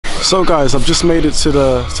So guys, I've just made it to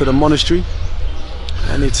the monastery,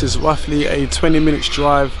 and it is roughly a 20 minutes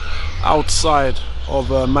drive outside of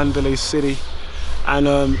Mandalay city. And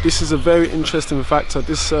this is a very interesting factor.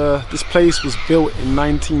 This place was built in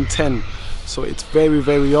 1910, so it's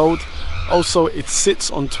very old. Also, it sits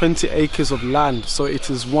on 20 acres of land, so it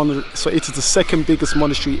is the second biggest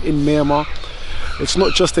monastery in Myanmar. It's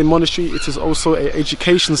not just a monastery, it is also an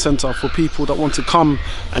education center for people that want to come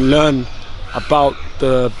and learn about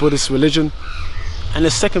the Buddhist religion. And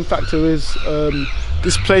the second factor is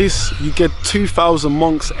this place, you get 2,000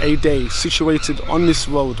 monks a day situated on this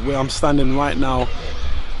road where I'm standing right now,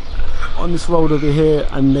 on this road over here,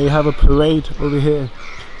 and they have a parade over here.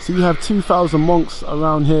 So you have 2,000 monks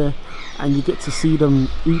around here, and you get to see them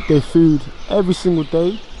eat their food every single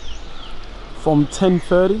day from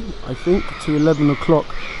 10:30 I think to 11 o'clock.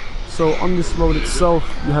 So on this road itself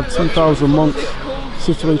you have 2,000 monks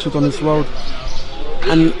situated on this road.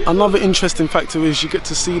 And another interesting factor is you get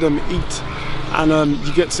to see them eat, and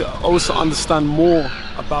you get to also understand more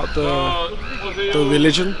about the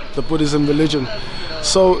religion, the Buddhism religion.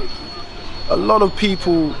 So a lot of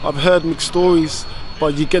people, I've heard mixed stories,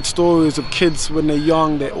 but you get stories of kids when they're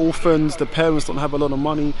young, they're orphans, the parents don't have a lot of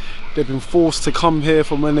money, they've been forced to come here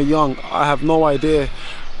from when they're young. I have no idea,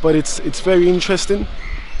 but it's very interesting.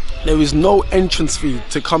 There is no entrance fee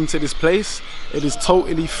to come to this place. It is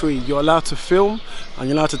totally free. You're allowed to film and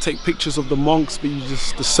you're allowed to take pictures of the monks, but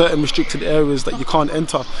there's certain restricted areas that you can't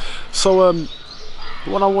enter. So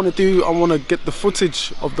what I want to do, I want to get the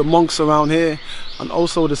footage of the monks around here. And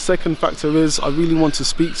also the second factor is I really want to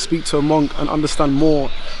speak to a monk and understand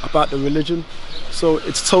more about the religion. So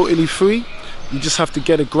it's totally free. You just have to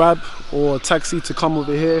get a grab or a taxi to come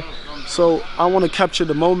over here. So I want to capture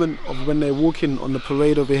the moment of when they're walking on the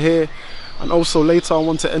parade over here. And also later I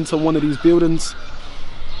want to enter one of these buildings.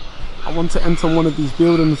 I want to enter one of these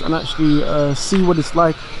buildings and actually see what it's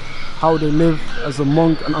like, how they live as a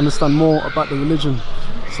monk, and understand more about the religion.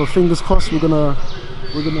 So fingers crossed we're gonna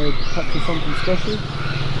capture something special.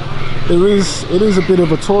 It is a bit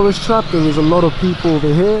of a tourist trap. There is a lot of people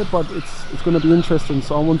over here, but it's gonna be interesting.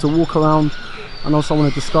 So I want to walk around and also I want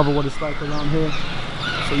to discover what it's like around here.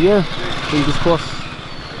 So yeah, fingers crossed.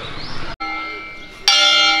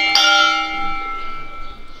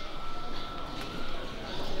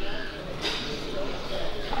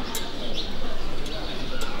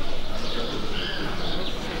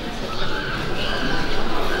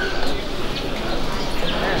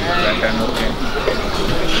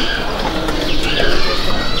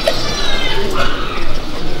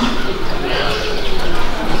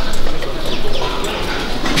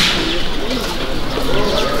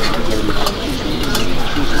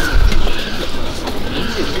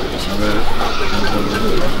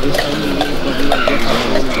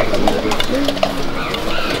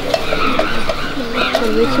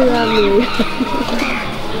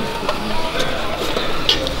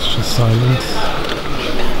 It's just silence.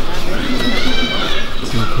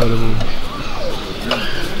 It's incredible.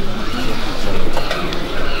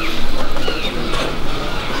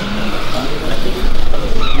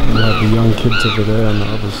 And you have the young kids over there on the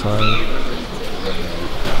other side.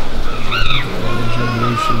 The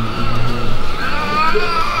generation over here.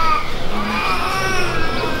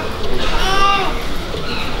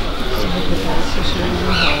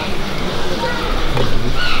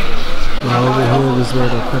 Now over here is where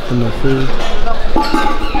they're prepping their food.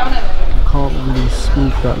 You can't really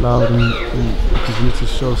speak that loud because you need to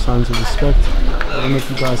show signs of respect. I don't know if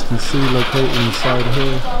you guys can see, located inside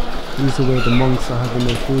here, these are where the monks are having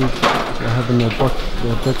their food. They're having their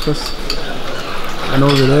breakfast. And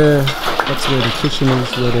over there, that's where the kitchen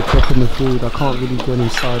is, where they're prepping the food. I can't really get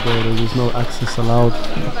inside there. There is no access allowed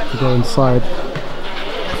to go inside.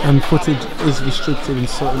 And footage is restricted in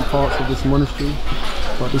certain parts of this monastery,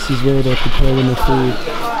 but this is where they're preparing the food.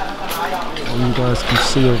 And you guys can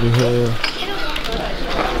see over here,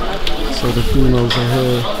 so the females are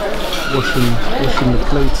here washing the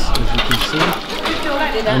plates, as you can see.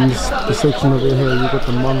 And the section over here, you've got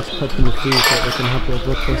the monks prepping the food so they can have their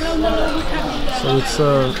breakfast. So it's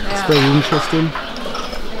very interesting.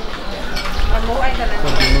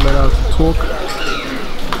 But you're not allowed to talk.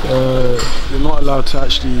 You're not allowed to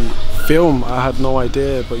actually film. I had no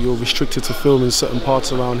idea, but you're restricted to film in certain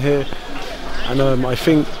parts around here. And I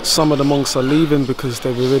think some of the monks are leaving because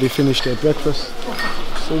they've already finished their breakfast.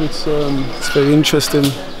 So it's very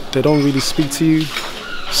interesting. They don't really speak to you.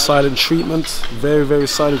 Silent treatment, very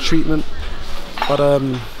silent treatment. But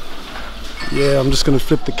yeah, I'm just gonna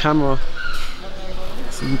flip the camera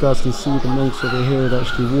so you guys can see the monks over here. They're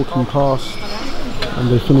actually walking past and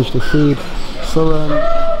they finished the food. So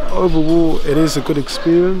overall it is a good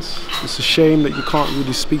experience. It's a shame that you can't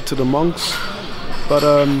really speak to the monks, but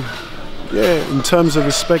yeah, in terms of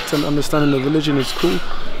respect and understanding the religion, it's cool.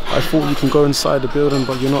 I thought you can go inside the building,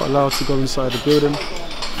 but you're not allowed to go inside the building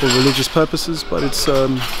for religious purposes, but it's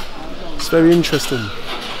very interesting.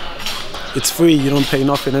 It's free, you don't pay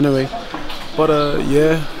nothing anyway, but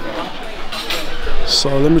yeah. So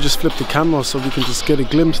let me just flip the camera so we can just get a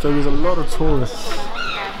glimpse. There is a lot of tourists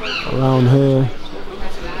around here,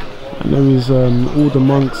 and there is all the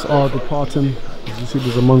monks are departing. As you see,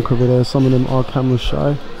 there's a monk over there. Some of them are camera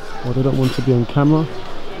shy, or they don't want to be on camera.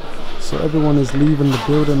 So everyone is leaving the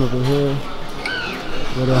building over here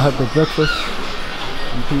where they had their breakfast,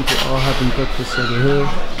 and people are having breakfast over here.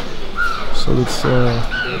 So it's yeah.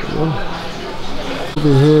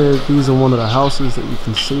 Over here, these are one of the houses that you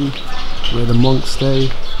can see where the monks stay.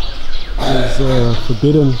 It is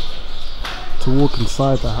forbidden to walk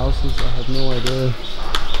inside the houses. I had no idea,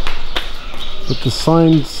 but the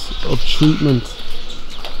signs of treatment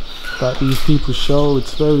that these people show,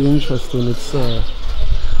 it's very interesting. It's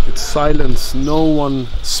silence. No one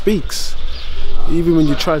speaks. Even when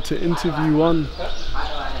you try to interview one,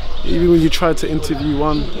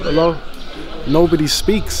 hello, nobody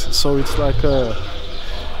speaks. So it's like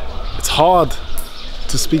it's hard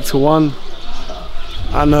to speak to one,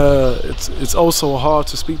 and it's also hard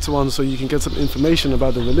to speak to one so you can get some information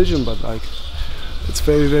about the religion. But like, it's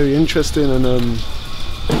very, very interesting, and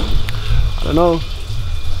I don't know,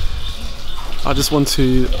 I just want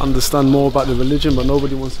to understand more about the religion, but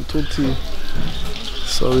nobody wants to talk to you.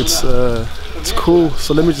 So it's cool.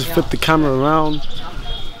 So let me just flip the camera around.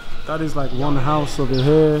 That is like one house over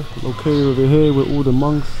here, located over here where all the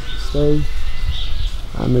monks stay,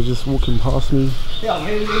 and they're just walking past me.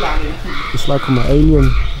 It's like I'm an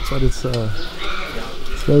alien, but it's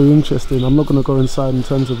very interesting. I'm not going to go inside in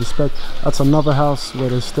terms of respect. That's another house where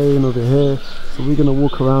they're staying over here, so we're going to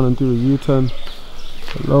walk around and do a U-turn.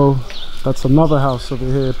 Hello. That's another house over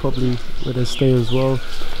here, probably where they stay as well.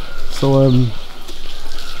 So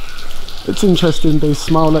it's interesting. They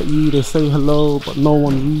smile at you, they say hello, but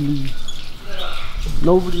nobody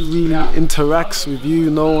really interacts with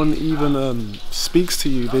you. No one even speaks to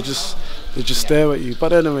you. They just stare at you.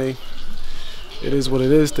 But anyway, it is what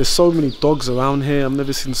it is. There's so many dogs around here. I've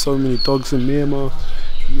never seen so many dogs in Myanmar.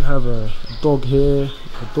 You have a dog here,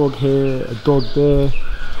 a dog here, a dog there.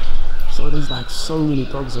 So there's like so many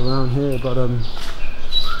dogs around here. But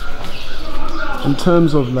in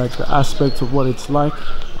terms of like the aspect of what it's like,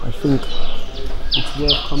 I think it's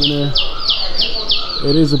worth coming here.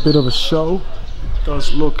 It is a bit of a show. It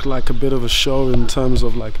does look like a bit of a show in terms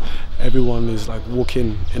of like everyone is like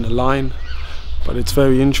walking in a line, but it's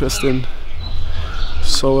very interesting.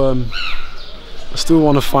 So I still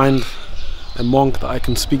want to find a monk that I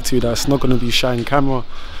can speak to that's not going to be shy in camera.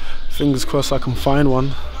 Fingers crossed I can find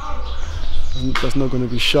one that's not going to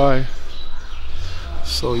be shy.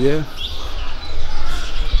 So yeah.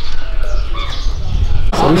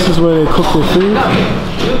 So this is where they cook their food,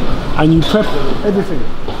 and you prep everything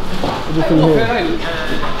here.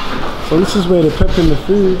 So this is where they're prepping the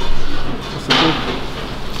food. It's a good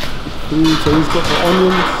food. So he's got the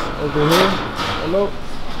onions over here. Hello.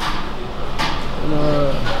 And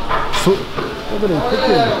so look at them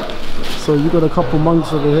cooking. So you got a couple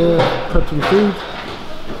monks over here prepping food.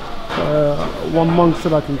 One monk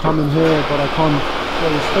said I can come in here, but I can't show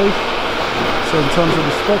his face. So in terms of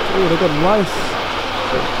respect, oh, they got rice.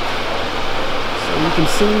 So you can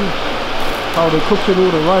see how they're cooking all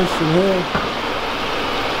the rice in here.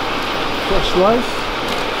 Fresh rice,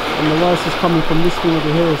 and the rice is coming from this thing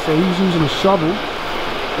over here. So he's using a shovel.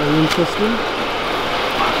 Very interesting.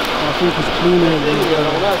 I think he's cleaning it with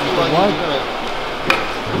the wipe.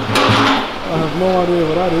 I have no idea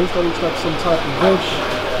what that is. That looks like some type of veg.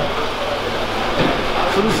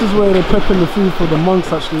 So this is where they're prepping the food for the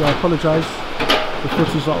monks. Actually, I apologise. The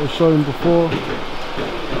footage that I was showing before.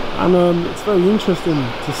 And it's very interesting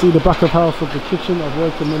to see the back of house of the kitchen. I've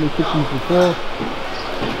worked in many kitchens before.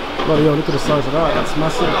 Bloody hell, look at the size of that. That's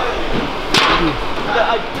massive.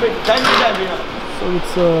 So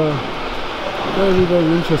it's very,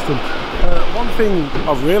 very interesting. One thing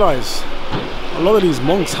I've realised, a lot of these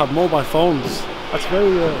monks have mobile phones. That's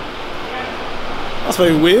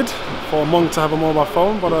very weird for a monk to have a mobile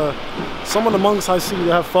phone, but some of the monks I see,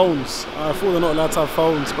 they have phones. I thought they're not allowed to have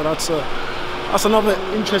phones, but that's another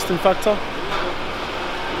interesting factor.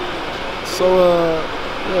 So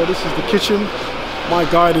yeah, this is the kitchen. My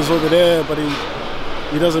guide is over there, but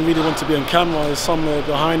he doesn't really want to be on camera. There's somewhere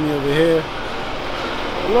behind me over here.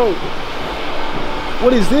 Hello.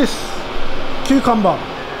 What is this? Cucumber.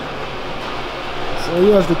 So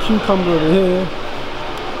he has the cucumber over here.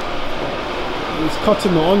 he's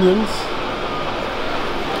cutting the onions.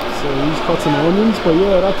 So he's cutting the onions, but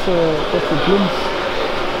yeah, that's a glimpse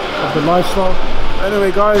of the lifestyle.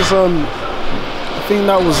 Anyway guys, I think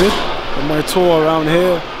that was it for my tour around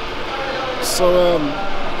here. So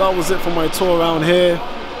that was it for my tour around here.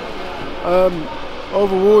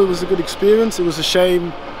 Overall it was a good experience. It was a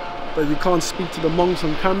shame that you can't speak to the monks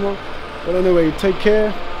on camera, but anyway, take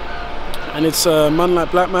care. And it's a man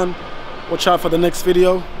like Blackman. Watch out for the next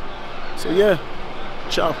video. So yeah,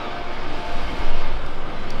 ciao.